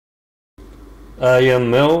I am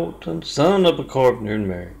Milton, son of a carpenter and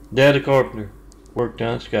Mary. Dad a carpenter, worked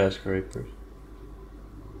on skyscrapers.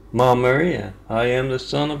 Mom Mary Ann, I am the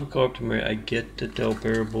son of a carpenter Mary. I get to tell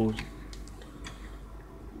parables.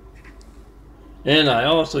 And I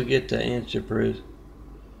also get to answer prayers.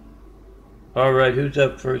 Alright, who's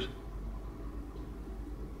up first?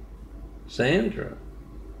 Sandra.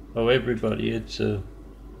 Oh, everybody, it's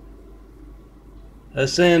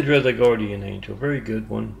Sandra the guardian angel. Very good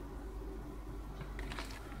one.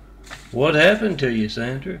 What happened to you,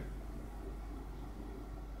 Sandra?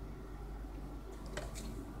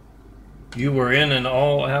 You were in an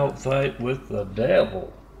all-out fight with the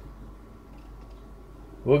devil.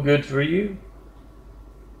 Well, good for you.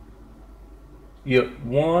 You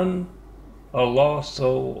won a lost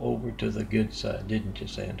soul over to the good side, didn't you,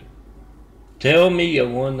 Sandra? Tell me you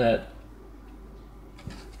won that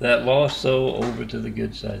lost soul over to the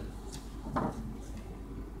good side.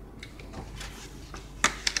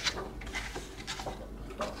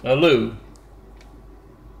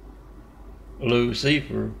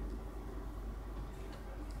 Lucifer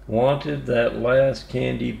wanted that last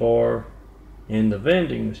candy bar in the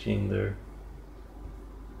vending machine there.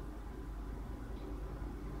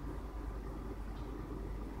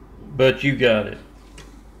 But you got it.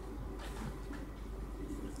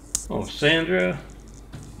 Oh, Sandra,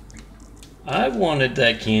 I wanted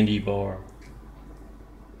that candy bar.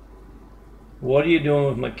 What are you doing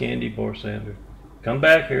with my candy bar, Sandra? Come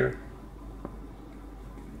back here.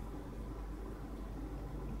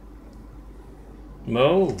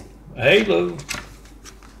 Oh, hey Lou,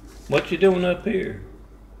 what you doing up here?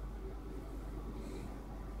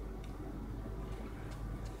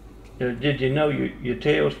 Did you know your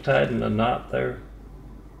tail's tied in a knot there?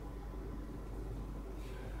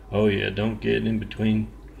 Oh yeah, don't get in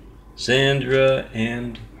between Sandra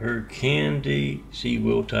and her candy. She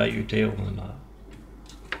will tie your tail in a knot.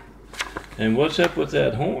 And what's up with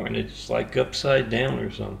that horn? It's like upside down or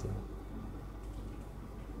something.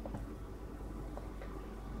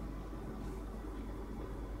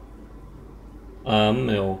 I'm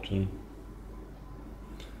Milton.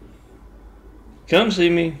 Come see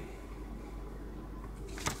me.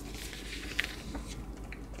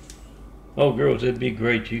 Oh, girls, it'd be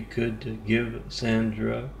great. You could give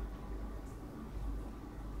Sandra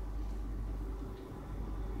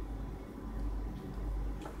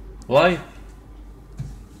life.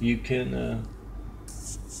 You can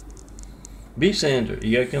be Sandra.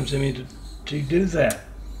 You gotta come see me to do that.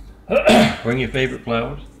 Bring your favorite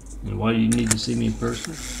flowers. And why do you need to see me in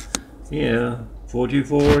person? Yeah,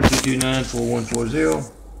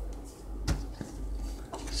 424-229-4140.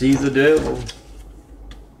 See the devil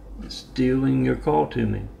stealing your call to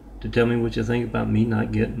me to tell me what you think about me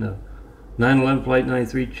not getting a 9/11 Flight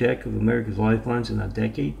 93 check of America's Lifelines in a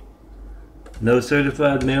decade. No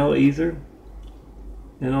certified mail either.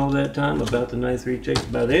 And all that time about the 93 checks,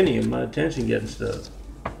 about any of my attention getting stuff.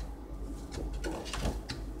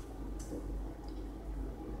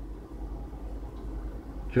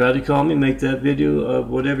 Try to call me, make that video of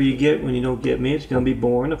whatever you get when you don't get me. It's going to be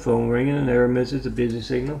boring, a phone ringing, an error message, a busy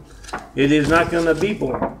signal. It is not going to be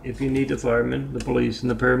boring if you need the firemen, the police,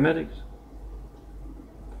 and the paramedics.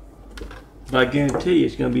 But I guarantee you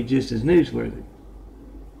it's going to be just as newsworthy.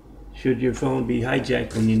 Should your phone be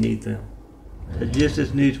hijacked when you need them. It's just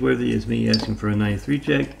as newsworthy as me asking for a 93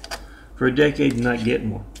 check for a decade and not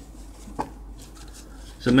getting one.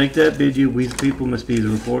 So make that video. We the people must be the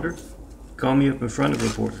reporter. Call me up in front of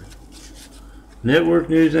reporters. Network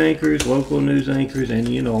news anchors, local news anchors, and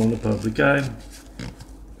you know, in the public eye.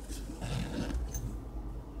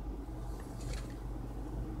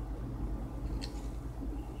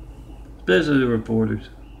 Especially the reporters.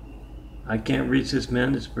 I can't reach this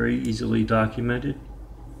man. It's very easily documented.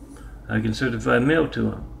 I can certify mail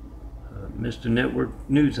to him. Mr. Network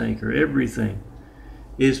news anchor, everything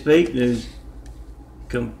is fake news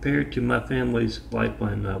compared to my family's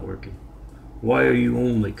lifeline not working. Why are you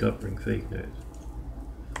only covering fake news?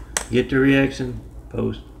 Get the reaction,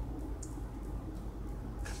 post.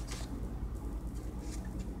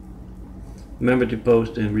 Remember to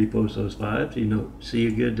post and repost those fives. You know, see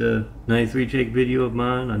a good 93 check video of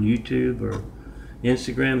mine on YouTube or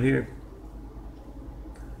Instagram here.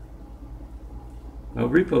 I'll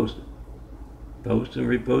repost it. Post and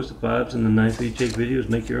repost the fives and the 93 check videos.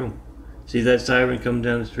 Make your own. See that siren coming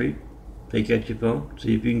down the street? Take out your phone.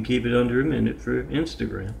 See if you can keep it under a minute for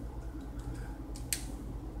Instagram.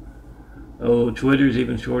 Oh, Twitter's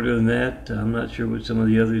even shorter than that. I'm not sure what some of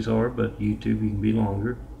the others are, but YouTube you can be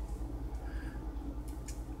longer.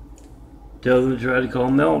 Tell them to try to call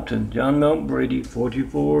Melton. John Melton Brady,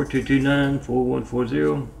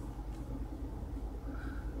 424-229-4140.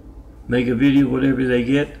 Make a video, whatever they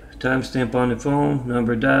get, timestamp on the phone,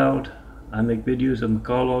 number dialed. I make videos of my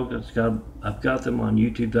call log. I've got them on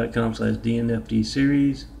youtube.com/DNFD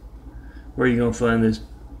series, where you're going to find this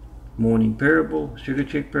morning parable, sugar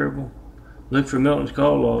chick parable. Look for Milton's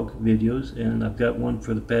call log videos, and I've got one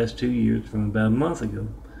for the past 2 years from about a month ago.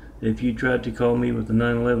 If you tried to call me with the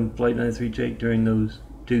 911 plate 93 check during those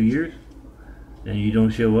 2 years, and you don't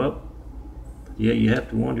show up, yeah, you have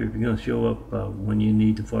to wonder if you're going to show up when you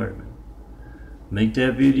need the fireman. Make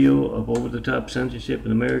that video of over-the-top censorship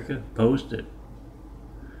in America, post it.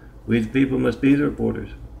 We the people must be the reporters.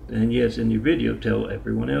 And yes, in your video, tell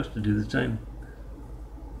everyone else to do the same.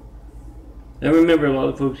 And remember, a lot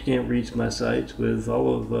of folks can't reach my sites with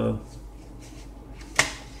all of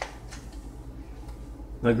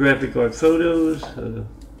my graphic art photos,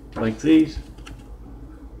 like these.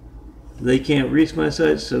 They can't reach my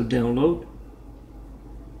sites, so download,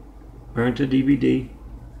 burn to DVD,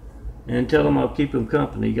 and tell them I'll keep them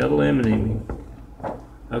company. You gotta laminate me.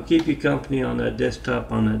 I'll keep you company on that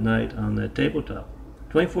desktop, on that night, on that tabletop.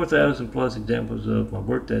 24,000 plus examples of my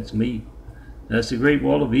work. That's me. That's the great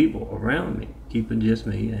wall of evil around me, keeping just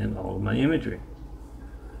me and all of my imagery.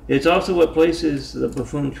 It's also what places the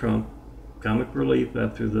buffoon Trump comic relief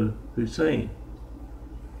after the Hussein.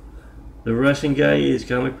 The Russian guy is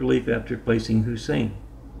comic relief after placing Hussein.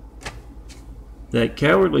 That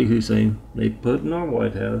cowardly Hussein they put in our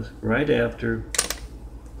White House right after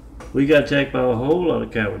we got attacked by a whole lot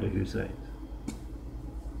of cowardly Husseins.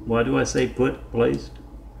 Why do I say placed?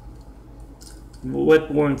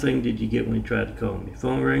 What boring thing did you get when you tried to call me?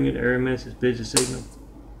 Phone ringing, error message, busy signal.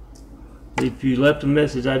 If you left a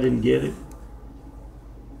message, I didn't get it.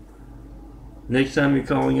 Next time you're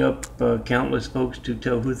calling up countless folks to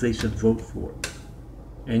tell who they should vote for.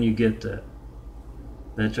 And you get that.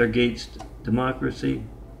 That's our Gates democracy.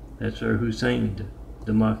 That's our Hussein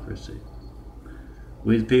democracy.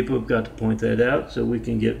 We the people have got to point that out so we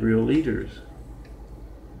can get real leaders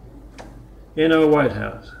in our White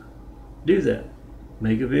House. Do that.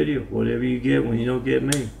 Make a video, whatever you get when you don't get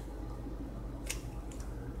me.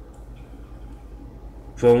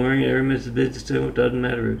 Phone ring, error message, business signal, doesn't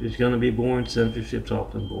matter. It's going to be boring. Censorship's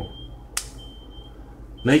often boring.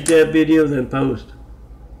 Make that video, then post.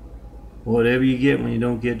 Whatever you get when you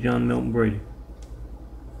don't get John Milton Brady.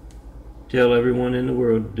 Tell everyone in the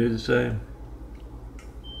world to do the same.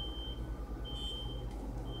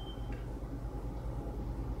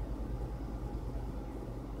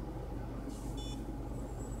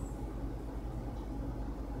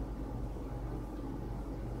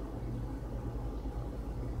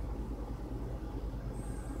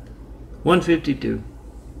 $152.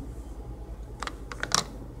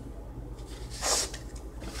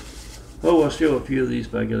 Oh, I'll show a few of these,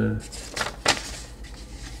 but I gotta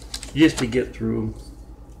just to get through them.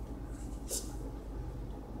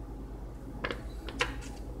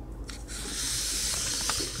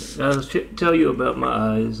 I'll tell you about my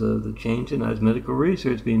eyes, the change in eyes, medical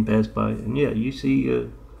research being passed by, and yeah, you see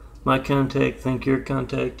my contact, think your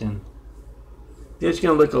contact, and it's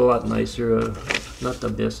gonna look a lot nicer. Not the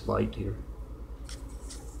best light here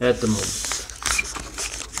at the moment.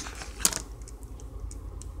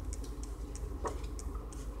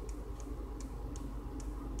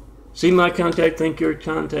 See my contact, think your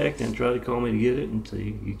contact, and try to call me to get it, and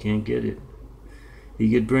see you can't get it.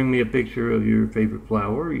 You could bring me a picture of your favorite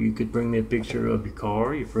flower. You could bring me a picture of your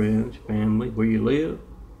car, your friends, your family, where you live,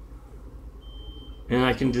 and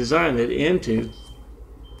I can design it into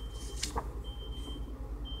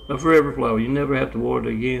a forever flower. You never have to water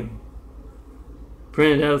it again.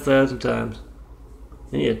 Print it out 1,000 times.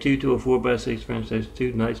 And yeah, 2 to a 4x6 French. That's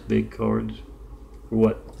 2 nice big cards. For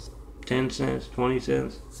what? 10 cents, 20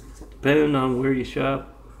 cents? Depending on where you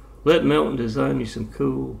shop. Let Milton design you some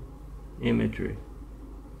cool imagery.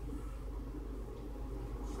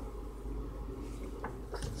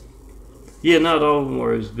 Yeah, not all of them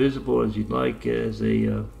are as visible as you'd like as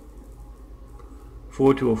a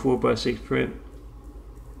 4 to a 4x6 print.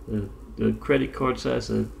 The credit card size,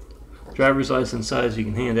 the driver's license size you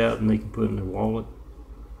can hand out and they can put in their wallet.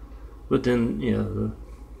 But then, you know,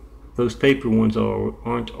 those paper ones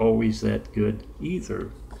aren't always that good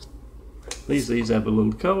either. These have a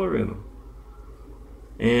little color in them.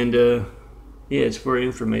 And, yeah, it's for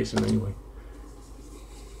information anyway.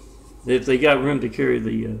 If they got room to carry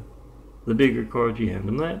the bigger cards, you hand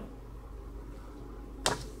them that.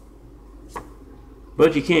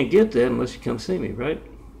 But you can't get that unless you come see me, right?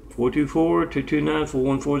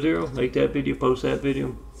 424-229-4140. Make that video, post that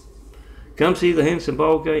video. Come see the handsome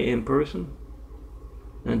bald guy in person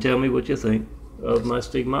and tell me what you think of my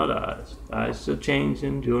stigmata eyes. Eyes still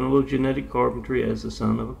changing, doing a little genetic carpentry as the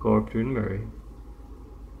son of a carpenter and married.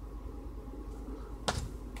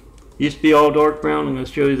 Used to be all dark brown. I'm going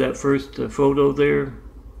to show you that first photo there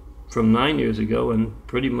from 9 years ago, and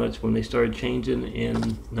pretty much when they started changing in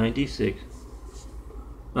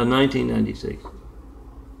 1996.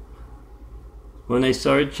 When they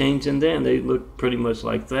started changing then, they looked pretty much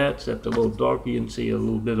like that, except a little darker. You can see a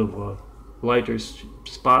little bit of a lighter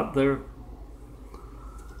spot there.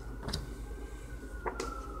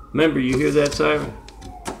 Remember, you hear that siren?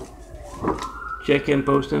 Check in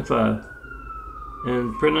post in 5.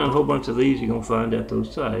 And print out a whole bunch of these you're going to find at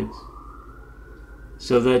those sites,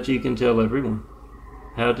 so that you can tell everyone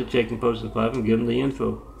how to check in post in 5 and give them the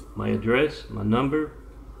info. My address, my number.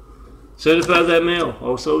 Certify that mail.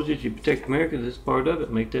 All soldiers, you protect America. This is part of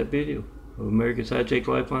it. Make that video of America's Hijacked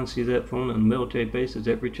Lifeline. See that phone on a military bases.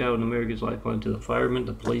 Every child in America's lifeline to the firemen,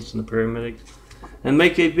 the police, and the paramedics. And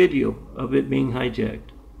make a video of it being hijacked.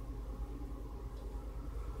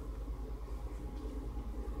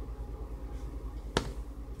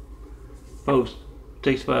 Post.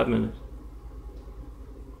 Takes 5 minutes.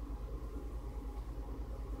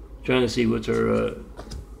 Trying to see what's our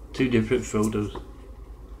 2 different photos.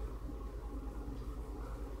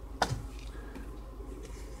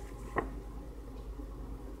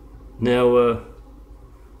 Now,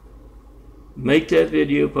 make that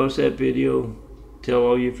video, post that video, tell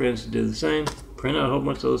all your friends to do the same. Print out a whole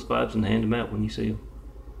bunch of those 5s and hand them out when you see them.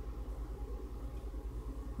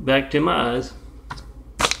 Back to my eyes.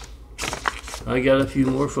 I got a few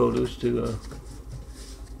more photos to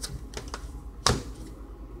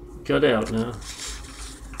cut out now.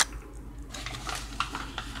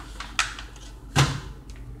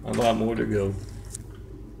 A lot more to go.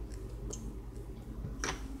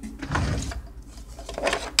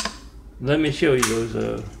 Let me show you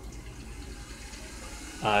those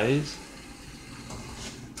eyes.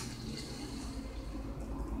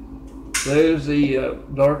 There's the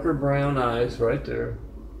darker brown eyes right there,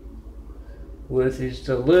 with just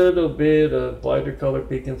a little bit of lighter color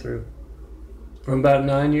peeking through. From about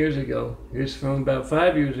 9 years ago. Here's from about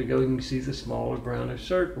 5 years ago. You can see the smaller, browner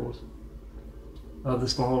circles of the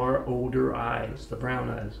smaller, older eyes, the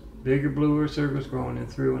brown eyes. Bigger, bluer circles growing in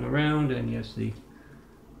through and around, and yes, the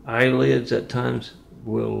eyelids at times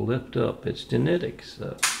will lift up. It's genetics.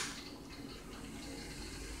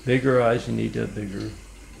 Bigger eyes, you need that bigger,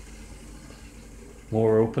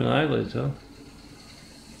 more open eyelids, huh?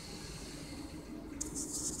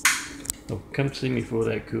 Oh, come see me for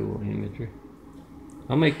that cool imagery.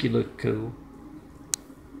 I'll make you look cool.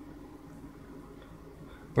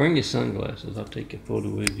 Bring your sunglasses. I'll take a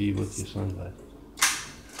photo of you with your sunglasses.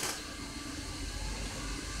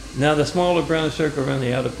 Now the smaller brown circle around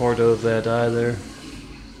the outer part of that eye there.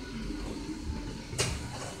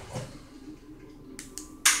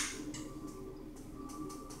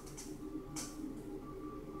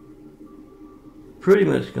 Pretty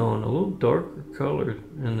much gone. A little darker colored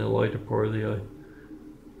in the lighter part of the eye.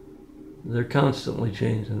 They're constantly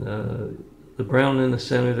changing. The brown in the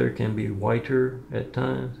center there can be whiter at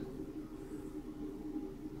times.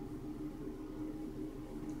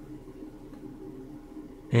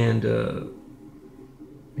 And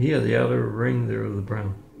yeah, the outer ring there of the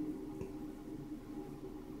brown.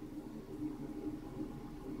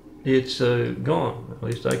 It's gone. At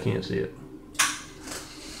least I can't see it.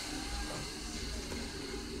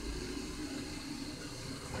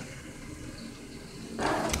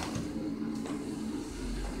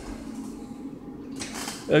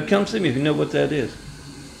 Come see me if you know what that is.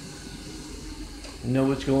 You know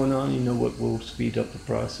what's going on, you know what will speed up the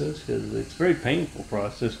process, because it's a very painful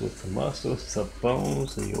process with the muscles, the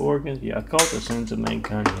bones, the organs. Yeah, I call it the sins of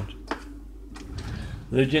mankind.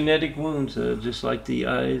 They're genetic wounds, just like the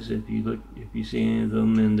eyes. If you see any of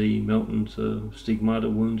them in the Milton's stigmata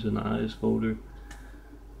wounds in the eyes folder.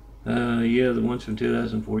 Yeah, the ones from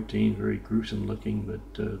 2014, very gruesome looking,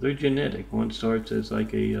 but they're genetic. One starts as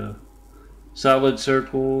like a solid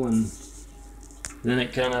circle, and then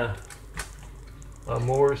it kind of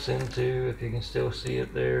morphs into, if you can still see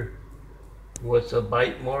it there, what's a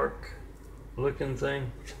bite mark looking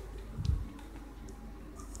thing.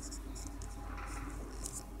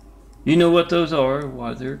 You know what those are,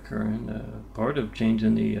 why they're occurring. Part of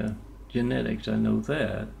changing the genetics, I know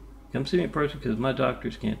that. Come see me in person, because my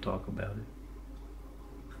doctors can't talk about it.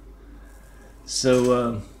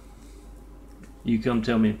 So you come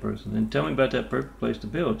tell me in person, and tell me about that perfect place to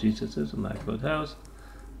build. Jesus is immaculate house.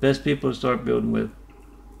 Best people to start building with.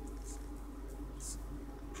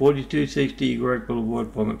 4260 Greg Boulevard,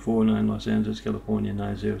 apartment 409, Los Angeles, California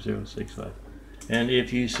 90065. And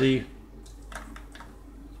if you see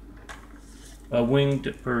a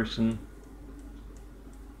winged person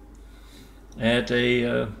at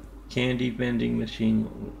a candy vending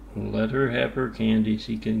machine. Let her have her candy.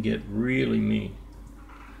 She can get really mean.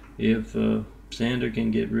 If Sandra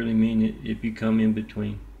can get really mean if you come in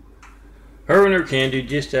between. Her and her candy,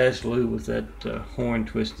 just ask Lou with that horn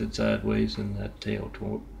twisted sideways and that tail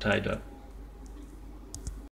tied up.